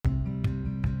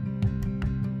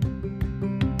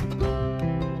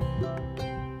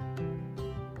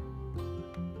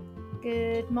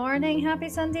Good morning, happy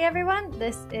Sunday everyone.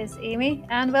 This is Amy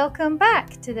and welcome back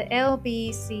to the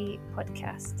LBC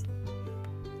podcast.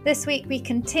 This week we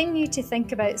continue to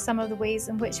think about some of the ways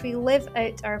in which we live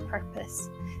out our purpose,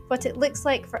 what it looks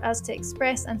like for us to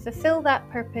express and fulfill that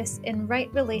purpose in right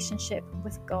relationship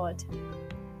with God.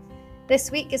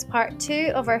 This week is part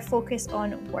 2 of our focus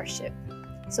on worship.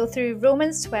 So through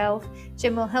Romans 12,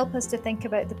 Jim will help us to think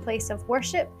about the place of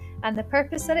worship and the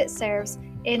purpose that it serves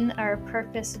in our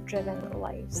purpose-driven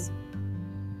lives.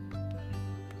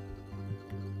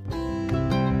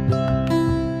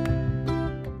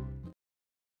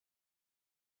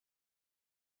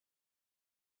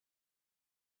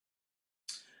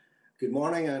 Good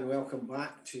morning and welcome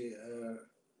back to our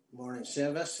morning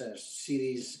service, our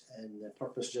series in the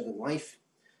purpose-driven life.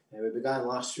 We began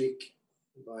last week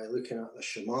by looking at the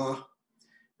Shema.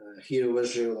 Hear, O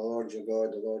Israel, the Lord your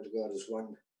God is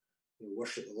one. You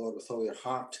worship the Lord with all your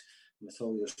heart, and with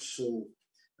all your soul,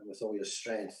 and with all your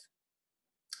strength.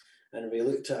 And we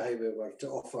looked at how we were to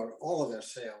offer all of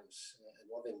ourselves in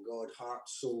loving God, heart,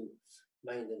 soul,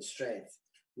 mind and strength.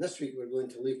 And this week we're going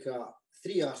to look at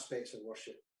 3 aspects of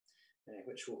worship,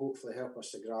 which will hopefully help us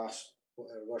to grasp what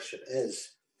our worship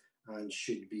is and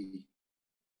should be.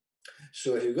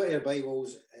 So if you've got your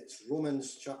Bibles, it's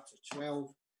Romans chapter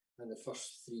 12 and the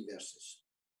first 3 verses.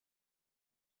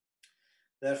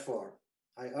 Therefore,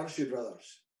 I urge you,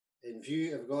 brothers, in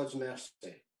view of God's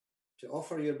mercy, to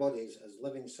offer your bodies as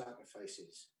living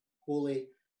sacrifices, holy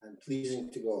and pleasing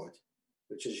to God,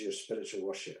 which is your spiritual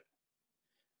worship.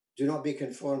 Do not be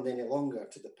conformed any longer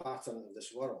to the pattern of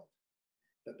this world,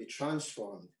 but be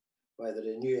transformed by the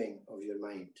renewing of your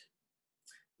mind.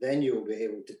 Then you will be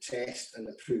able to test and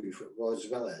approve what God's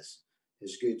will is,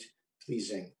 his good,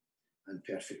 pleasing, and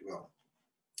perfect will.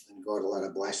 And God will add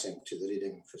a blessing to the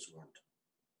reading of his word.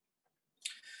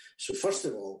 So first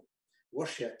of all,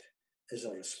 worship is a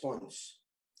response.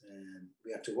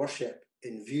 We are to worship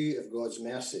in view of God's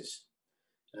mercies.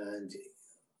 And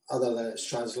other than it's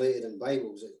translated in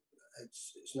Bibles,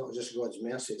 it's not just God's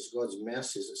mercy, it's God's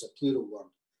mercies. It's a plural word.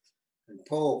 And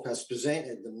Paul has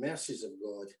presented the mercies of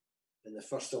God in the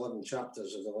first 11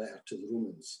 chapters of the letter to the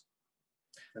Romans.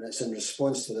 And it's in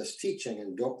response to this teaching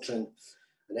and doctrine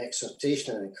and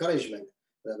exhortation and encouragement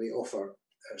that we offer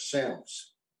ourselves.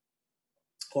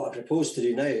 What I propose to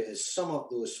do now is sum up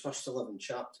those first 11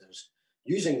 chapters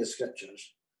using the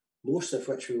scriptures, most of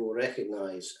which we will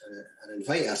recognise, and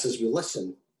invite us as we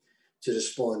listen to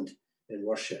respond in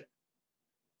worship.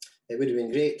 It would have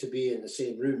been great to be in the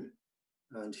same room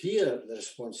and hear the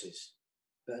responses,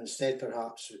 but instead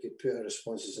perhaps we could put our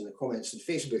responses in the comments on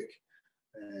Facebook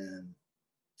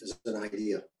as an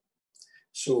idea.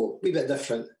 So a wee bit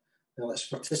different. Now let's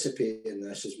participate in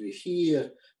this as we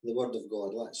hear the word of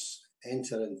God. Let's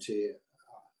enter into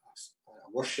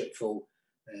a worshipful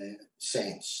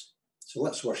sense. So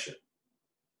let's worship.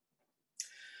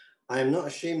 I am not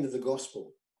ashamed of the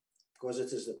gospel, because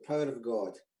it is the power of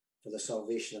God for the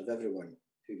salvation of everyone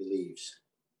who believes.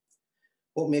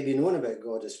 What may be known about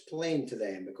God is plain to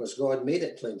them, because God made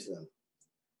it plain to them.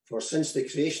 For since the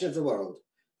creation of the world,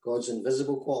 God's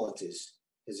invisible qualities,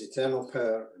 his eternal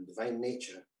power and divine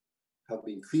nature, have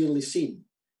been clearly seen,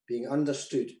 being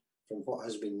understood from what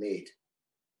has been made.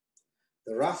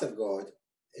 The wrath of God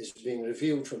is being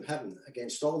revealed from heaven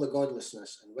against all the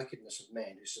godlessness and wickedness of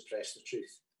men who suppress the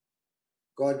truth.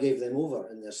 God gave them over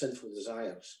in their sinful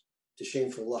desires to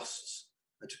shameful lusts,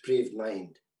 a depraved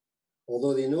mind.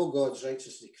 Although they know God's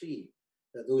righteous decree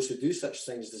that those who do such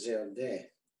things deserve death,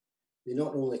 they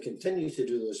not only continue to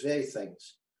do those very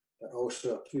things, but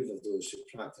also approve of those who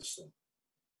practice them.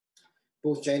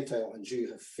 Both Gentile and Jew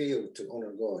have failed to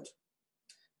honour God.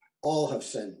 All have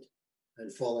sinned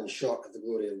and fallen short of the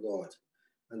glory of God,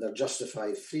 and are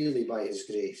justified freely by his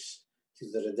grace through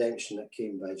the redemption that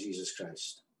came by Jesus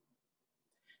Christ.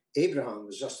 Abraham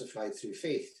was justified through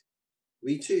faith.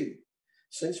 We too,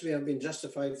 since we have been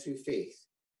justified through faith,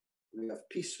 we have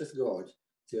peace with God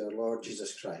through our Lord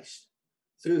Jesus Christ,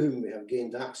 through whom we have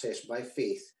gained access by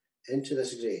faith into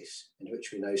this grace in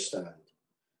which we now stand,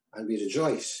 and we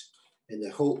rejoice in the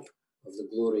hope of the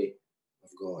glory of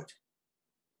God.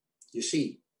 You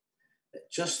see, at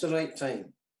just the right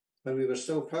time, when we were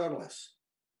still powerless,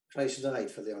 Christ died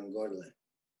for the ungodly.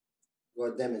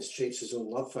 God demonstrates his own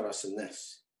love for us in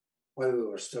this: while we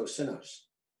were still sinners,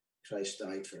 Christ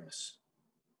died for us.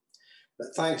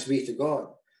 But thanks be to God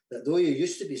that though you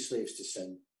used to be slaves to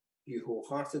sin, you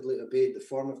wholeheartedly obeyed the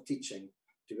form of teaching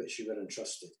to which you were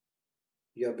entrusted.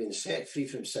 You have been set free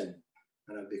from sin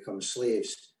and have become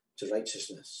slaves to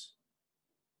righteousness.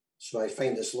 So I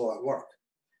find this law at work.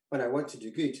 When I want to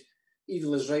do good,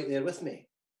 evil is right there with me.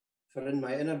 For in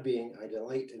my inner being I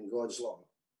delight in God's law,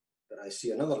 but I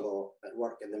see another law at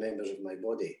work in the members of my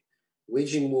body,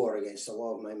 waging war against the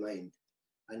law of my mind,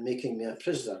 and making me a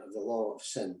prisoner of the law of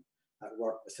sin at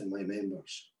work within my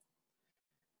members.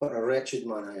 What a wretched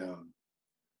man I am!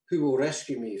 Who will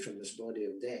rescue me from this body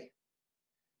of death?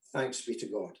 Thanks be to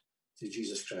God, through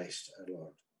Jesus Christ our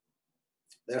Lord.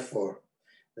 Therefore,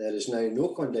 there is now no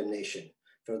condemnation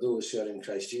for those who are in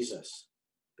Christ Jesus,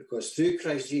 because through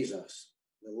Christ Jesus,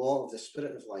 the law of the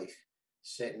Spirit of life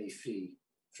set me free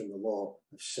from the law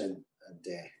of sin and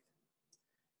death.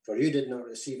 For you did not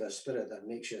receive a spirit that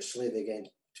makes you a slave again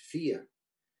to fear,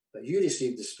 but you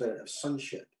received the spirit of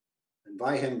sonship, and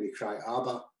by him we cry,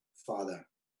 Abba, Father.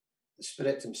 The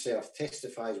Spirit himself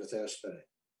testifies with our spirit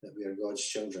that we are God's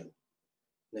children.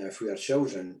 Now, if we are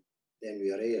children, then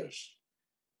we are heirs,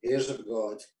 heirs of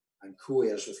God and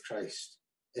co-heirs with Christ,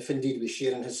 if indeed we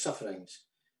share in his sufferings,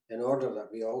 in order that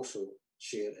we also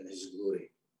share in his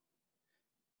glory.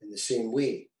 In the same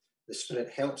way, the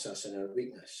Spirit helps us in our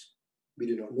weakness. We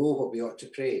do not know what we ought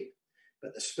to pray,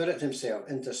 but the Spirit himself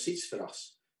intercedes for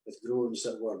us with groans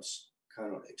that words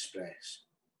cannot express.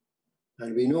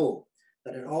 And we know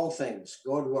that in all things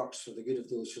God works for the good of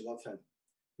those who love him,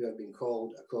 who have been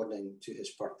called according to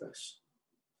his purpose.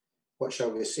 What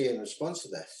shall we say in response to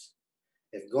this?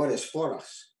 If God is for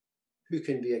us, who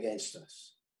can be against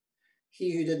us?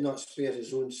 He who did not spare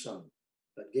his own son,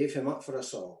 but gave him up for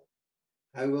us all,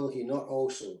 how will he not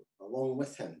also, along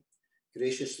with him,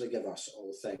 graciously give us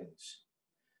all things?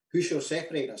 Who shall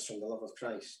separate us from the love of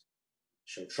Christ?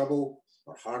 Shall trouble,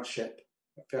 or hardship,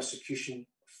 or persecution,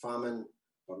 or famine,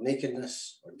 or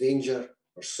nakedness, or danger,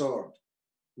 or sword?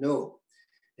 No,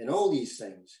 in all these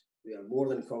things we are more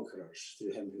than conquerors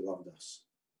through him who loved us.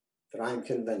 For I am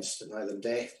convinced that neither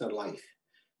death nor life,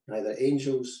 neither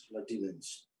angels nor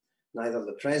demons, neither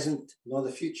the present nor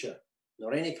the future,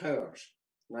 nor any powers,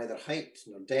 neither height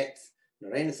nor depth,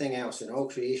 nor anything else in all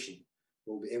creation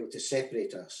will be able to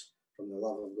separate us from the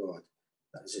love of God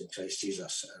that is in Christ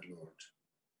Jesus our Lord.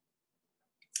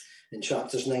 In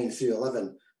chapters 9 through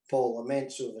 11, Paul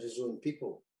laments over his own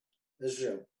people,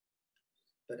 Israel,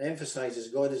 but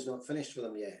emphasizes God is not finished with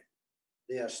them yet.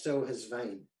 They are still his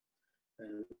vine,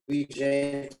 and we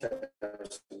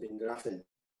Gentiles have been grafted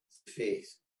through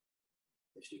faith.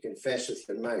 If you confess with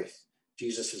your mouth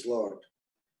Jesus is Lord,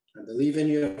 and believe in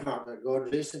your heart that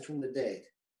God raised him from the dead,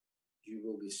 you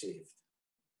will be saved.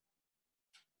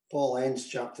 Paul ends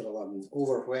chapter 11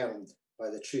 overwhelmed by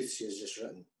the truths he has just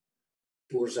written,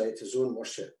 pours out his own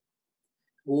worship.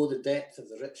 Oh, the depth of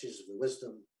the riches of the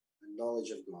wisdom and knowledge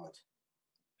of God.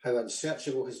 How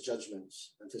unsearchable his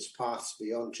judgments and his paths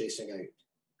beyond tracing out.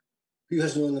 Who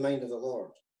has known the mind of the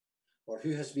Lord? Or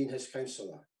who has been his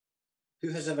counselor? Who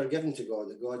has ever given to God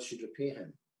that God should repay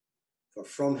him? For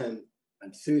from him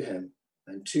and through him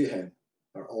and to him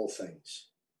are all things.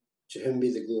 To him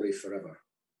be the glory forever.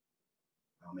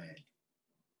 Amen.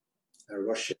 Our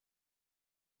worship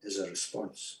is a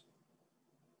response.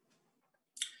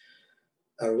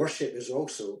 Our worship is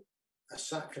also a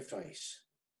sacrifice.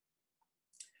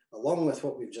 Along with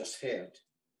what we've just heard,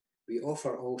 we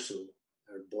offer also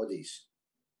our bodies.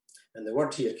 And the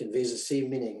word here conveys the same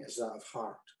meaning as that of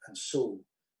heart and soul,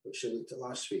 which we looked at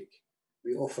last week.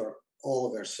 We offer all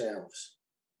of ourselves.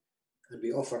 And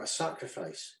we offer a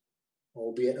sacrifice,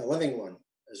 albeit a living one,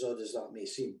 as odd as that may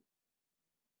seem.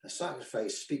 A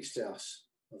sacrifice speaks to us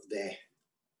of death.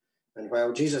 And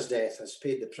while Jesus' death has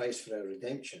paid the price for our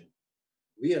redemption,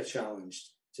 we are challenged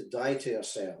to die to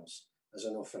ourselves as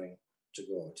an offering to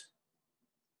God.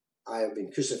 I have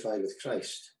been crucified with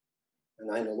Christ,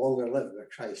 and I no longer live,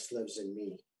 but Christ lives in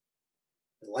me.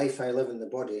 The life I live in the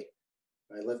body,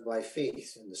 I live by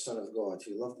faith in the Son of God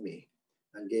who loved me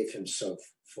and gave himself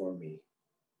for me.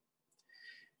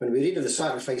 When we read of the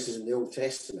sacrifices in the Old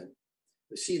Testament,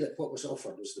 we see that what was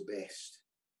offered was the best.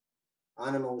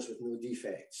 Animals with no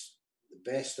defects,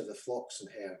 the best of the flocks and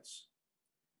herds.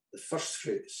 The first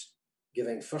fruits,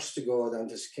 giving first to God and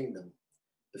his kingdom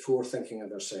before thinking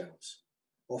of ourselves,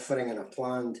 offering in a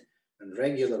planned and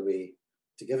regular way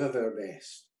to give of our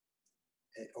best.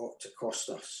 It ought to cost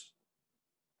us.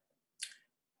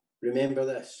 Remember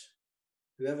this,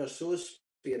 whoever sows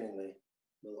sparingly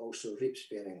will also reap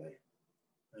sparingly,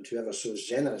 and whoever sows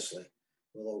generously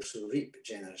will also reap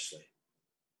generously.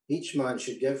 Each man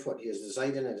should give what he has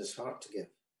decided in his heart to give,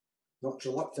 not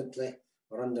reluctantly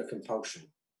or under compulsion.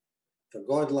 For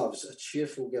God loves a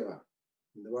cheerful giver,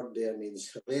 and the word there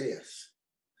means hilarious,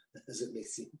 as it may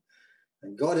seem.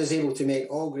 And God is able to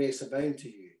make all grace abound to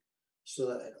you, so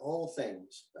that in all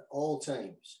things, at all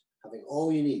times, having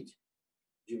all you need,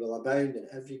 you will abound in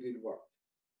every good work.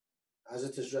 As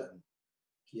it is written,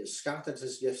 He has scattered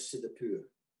his gifts to the poor.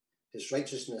 His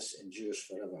righteousness endures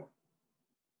forever.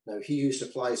 Now he who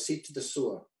supplies seed to the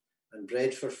sower and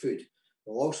bread for food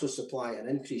will also supply and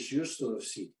increase your store of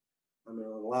seed and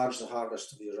will enlarge the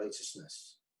harvest of your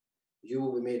righteousness. You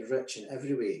will be made rich in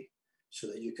every way so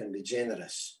that you can be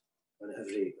generous on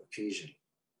every occasion.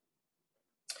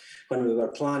 When we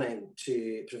were planning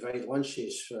to provide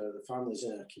lunches for the families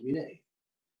in our community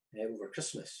over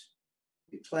Christmas,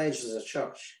 we pledged as a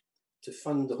church to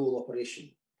fund the whole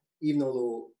operation, even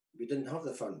although we didn't have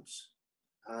the funds.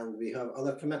 And we have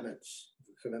other commitments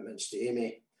to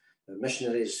Amy,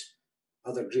 missionaries,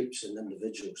 other groups and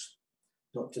individuals,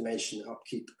 not to mention the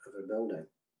upkeep of our building.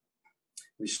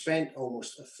 We spent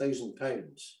almost £1,000,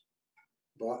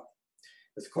 but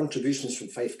with contributions from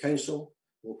Fife Council,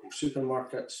 local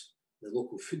supermarkets, the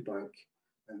local food bank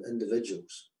and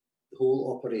individuals, the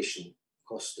whole operation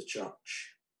cost the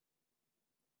church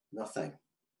nothing.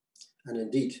 And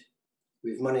indeed,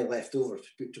 we've money left over to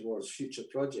put towards future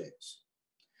projects.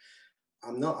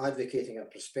 I'm not advocating a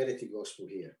prosperity gospel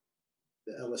here,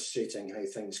 but illustrating how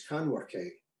things can work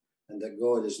out and that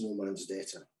God is no man's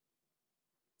debtor.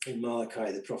 In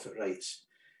Malachi, the prophet writes,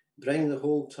 "Bring the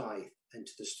whole tithe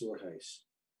into the storehouse,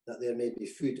 that there may be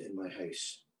food in my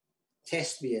house.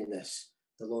 Test me in this,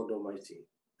 the Lord Almighty,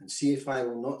 and see if I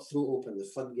will not throw open the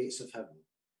floodgates of heaven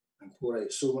and pour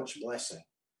out so much blessing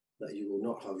that you will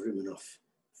not have room enough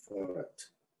for it."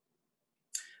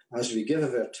 As we give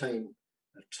of our time,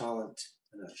 our talent,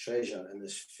 and our treasure in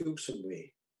this fulsome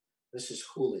way, this is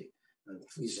holy and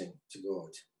pleasing to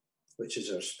God, which is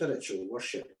our spiritual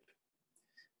worship.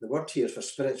 The word here for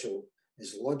spiritual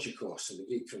is logikos in the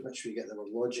Greek, from which we get the word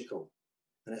logical,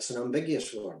 and it's an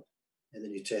ambiguous word in the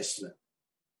New Testament,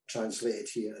 translated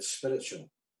here as spiritual.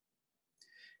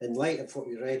 In light of what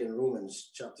we read in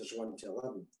Romans chapters 1 to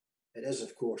 11, it is,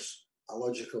 of course, a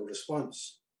logical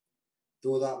response,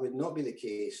 though that would not be the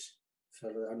case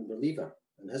for the unbeliever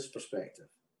in his perspective.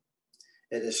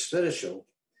 It is spiritual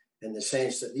in the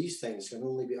sense that these things can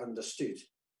only be understood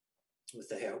with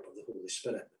the help of the Holy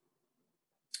Spirit.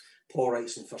 Paul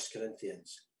writes in 1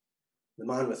 Corinthians, "The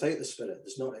man without the Spirit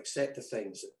does not accept the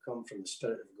things that come from the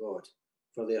Spirit of God,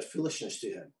 for they are foolishness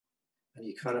to him, and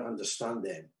he cannot understand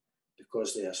them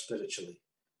because they are spiritually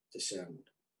discerned."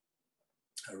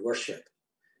 Our worship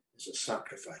is a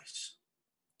sacrifice.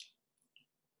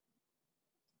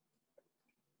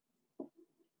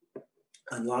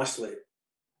 And lastly,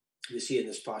 we see in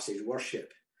this passage,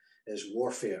 worship is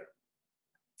warfare.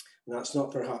 And that's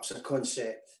not perhaps a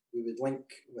concept we would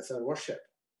link with our worship.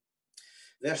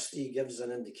 Verse 3 gives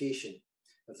an indication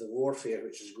of the warfare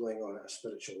which is going on at a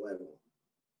spiritual level.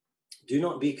 "Do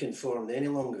not be conformed any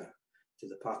longer to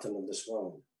the pattern of this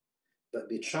world, but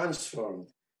be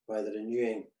transformed by the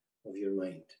renewing of your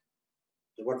mind."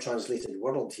 The word translated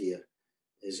world here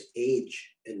is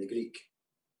age in the Greek.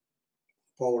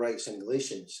 Paul writes in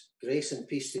Galatians, "Grace and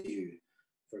peace to you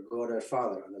for God our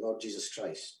Father and the Lord Jesus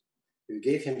Christ, who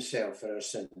gave himself for our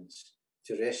sins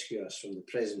to rescue us from the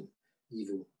present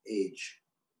evil age."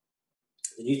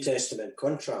 The New Testament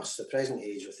contrasts the present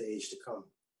age with the age to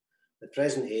come. The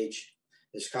present age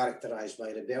is characterized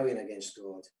by rebellion against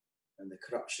God and the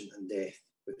corruption and death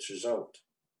which result.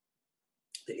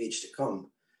 The age to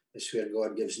come is where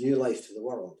God gives new life to the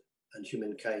world and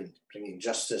humankind, bringing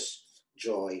justice,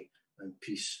 joy, and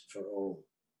peace for all.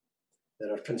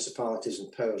 There are principalities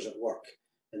and powers at work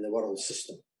in the world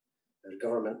system, our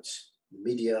governments, the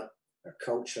media, our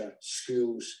culture,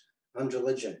 schools, and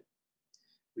religion.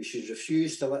 We should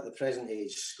refuse to let the present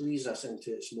age squeeze us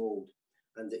into its mould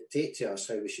and dictate to us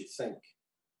how we should think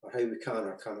or how we can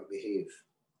or cannot behave.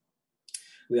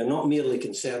 We are not merely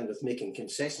concerned with making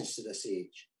concessions to this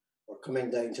age or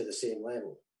coming down to the same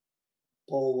level.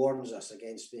 Paul warns us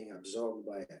against being absorbed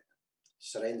by it,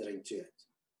 surrendering to it,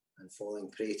 and falling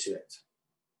prey to it.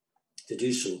 To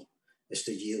do so is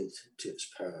to yield to its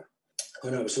power.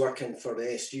 When I was working for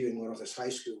the SU in Glenrothes High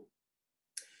School,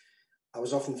 I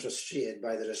was often frustrated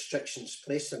by the restrictions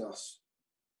placed on us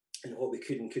and what we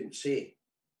could and couldn't say.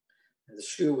 And the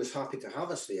school was happy to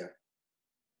have us there,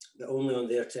 but only on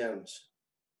their terms.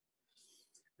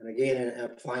 And again, in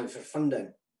applying for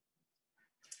funding,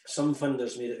 some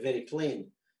funders made it very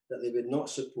plain that they would not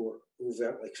support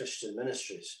overtly Christian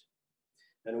ministries.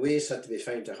 And ways had to be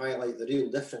found to highlight the real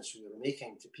difference we were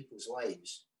making to people's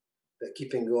lives, but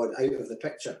keeping God out of the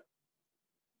picture.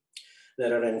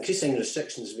 There are increasing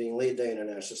restrictions being laid down in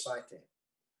our society,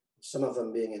 some of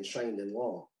them being enshrined in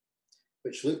law,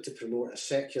 which look to promote a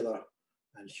secular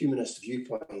and humanist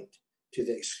viewpoint to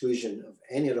the exclusion of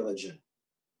any religion.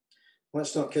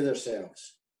 Let's not kid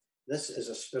ourselves. This is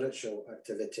a spiritual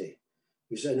activity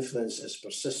whose influence is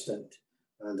persistent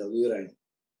and alluring.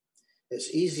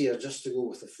 It's easier just to go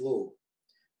with the flow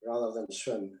rather than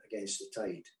swim against the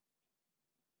tide.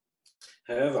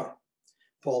 However,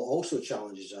 Paul also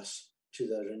challenges us to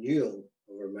the renewal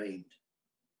of our mind.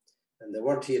 And the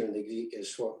word here in the Greek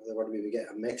is what the word we would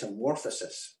get, a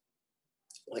metamorphosis,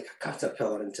 like a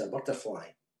caterpillar into a butterfly.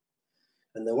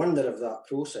 And the wonder of that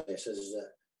process is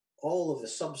that all of the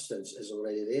substance is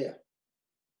already there,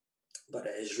 but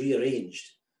it is rearranged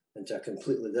into a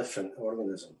completely different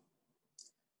organism.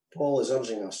 Paul is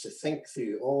urging us to think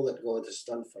through all that God has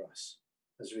done for us,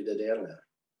 as we did earlier,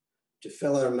 to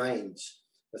fill our minds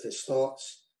with his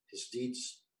thoughts, his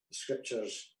deeds, the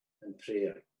scriptures, and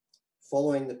prayer,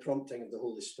 following the prompting of the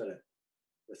Holy Spirit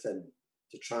within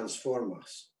to transform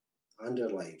us and our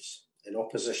lives in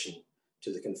opposition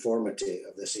to the conformity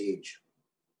of this age.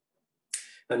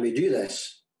 And we do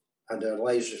this, and our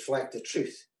lives reflect the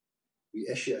truth. We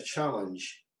issue a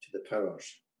challenge to the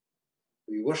powers.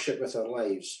 We worship with our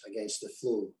lives against the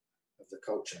flow of the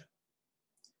culture.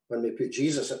 When we put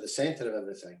Jesus at the centre of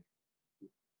everything,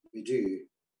 we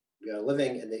are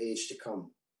living in the age to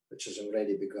come, which has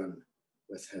already begun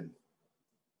with him.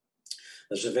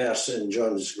 There's a verse in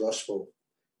John's Gospel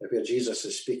where Jesus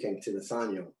is speaking to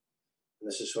Nathanael, and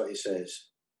this is what he says: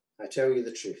 I tell you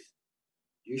the truth,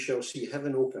 you shall see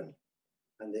heaven open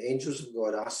and the angels of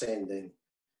God ascending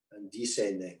and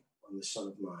descending on the Son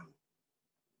of Man.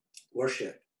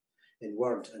 Worship in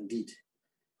word and deed,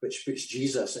 which puts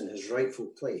Jesus in his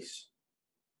rightful place,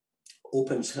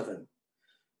 opens heaven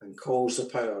and calls the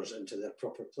powers into their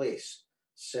proper place,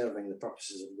 serving the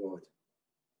purposes of God.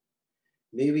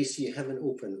 May we see heaven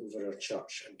open over our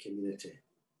church and community,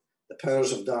 the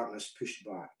powers of darkness pushed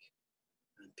back,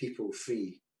 and people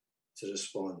free to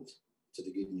respond to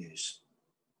the good news.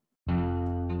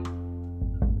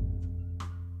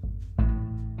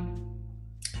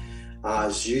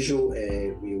 As usual,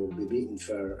 we will be meeting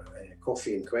for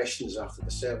coffee and questions after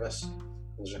the service.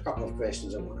 There's a couple of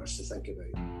questions I want us to think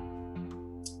about.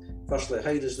 Firstly,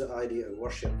 how does the idea of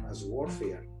worship as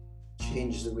warfare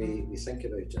change the way we think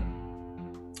about it?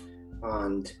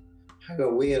 And how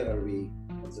aware are we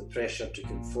of the pressure to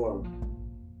conform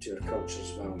to our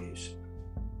culture's values?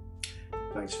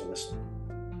 Thanks for listening.